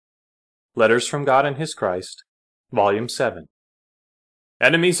Letters from God and His Christ, Volume 7.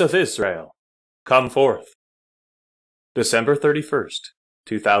 Enemies of Israel, come forth. December 31st,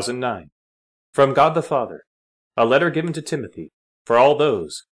 2009. From God the Father, a letter given to Timothy, for all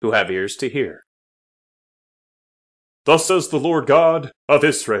those who have ears to hear. Thus says the Lord God of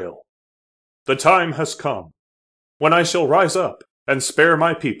Israel, the time has come, when I shall rise up and spare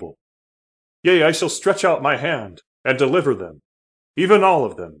my people. Yea, I shall stretch out my hand and deliver them, even all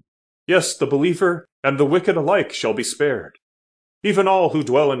of them. Yes, the believer and the wicked alike shall be spared, even all who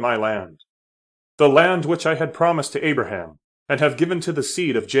dwell in my land, the land which I had promised to Abraham, and have given to the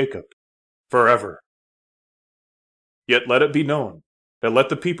seed of Jacob, forever. Yet let it be known, and let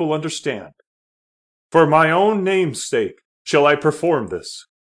the people understand. For my own name's sake shall I perform this,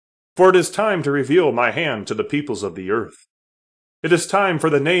 for it is time to reveal my hand to the peoples of the earth. It is time for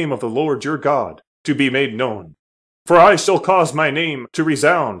the name of the Lord your God to be made known. For I shall cause my name to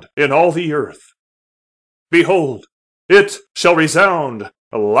resound in all the earth. Behold, it shall resound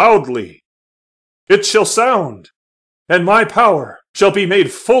loudly. It shall sound, and my power shall be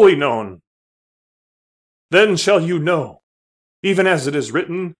made fully known. Then shall you know, even as it is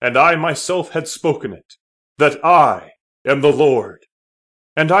written, and I myself had spoken it, that I am the Lord,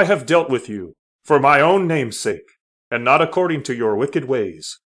 and I have dealt with you for my own name's sake, and not according to your wicked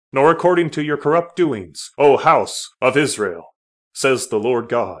ways, nor according to your corrupt doings, O house of Israel, says the Lord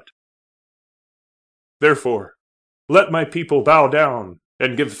God. Therefore, let my people bow down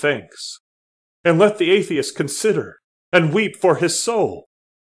and give thanks, and let the atheist consider and weep for his soul.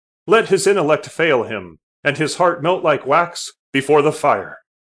 Let his intellect fail him, and his heart melt like wax before the fire.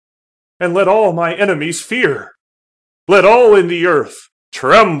 And let all my enemies fear. Let all in the earth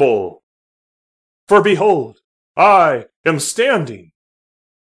tremble. For behold, I am standing.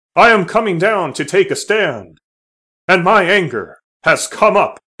 I am coming down to take a stand, and my anger has come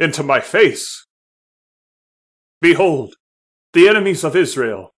up into my face. Behold, the enemies of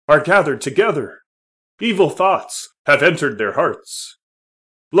Israel are gathered together. Evil thoughts have entered their hearts.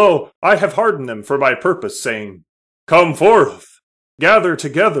 Lo, I have hardened them for my purpose, saying, Come forth, gather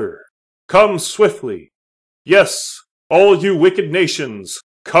together, come swiftly. Yes, all you wicked nations,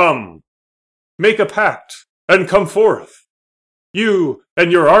 come. Make a pact, and come forth. You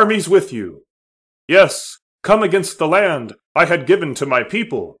and your armies with you. Yes, come against the land I had given to my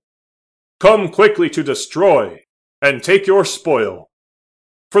people. Come quickly to destroy, and take your spoil.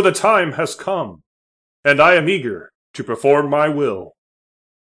 For the time has come, and I am eager to perform my will.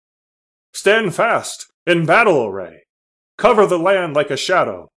 Stand fast in battle array. Cover the land like a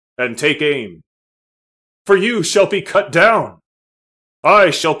shadow, and take aim. For you shall be cut down. I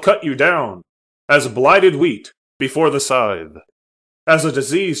shall cut you down, as blighted wheat before the scythe. As a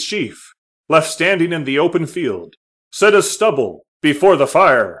diseased sheaf, left standing in the open field, set as stubble before the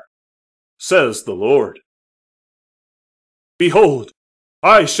fire, says the Lord. Behold,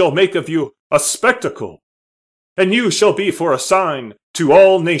 I shall make of you a spectacle, and you shall be for a sign to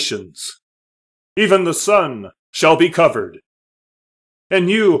all nations. Even the sun shall be covered, and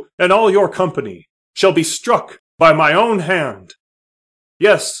you and all your company shall be struck by my own hand.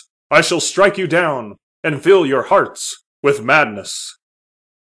 Yes, I shall strike you down and fill your hearts with madness.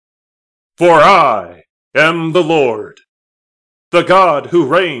 For I am the Lord, the God who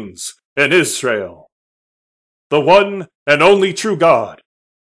reigns in Israel, the one and only true God,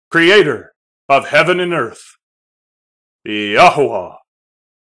 creator of heaven and earth, Yahuwah.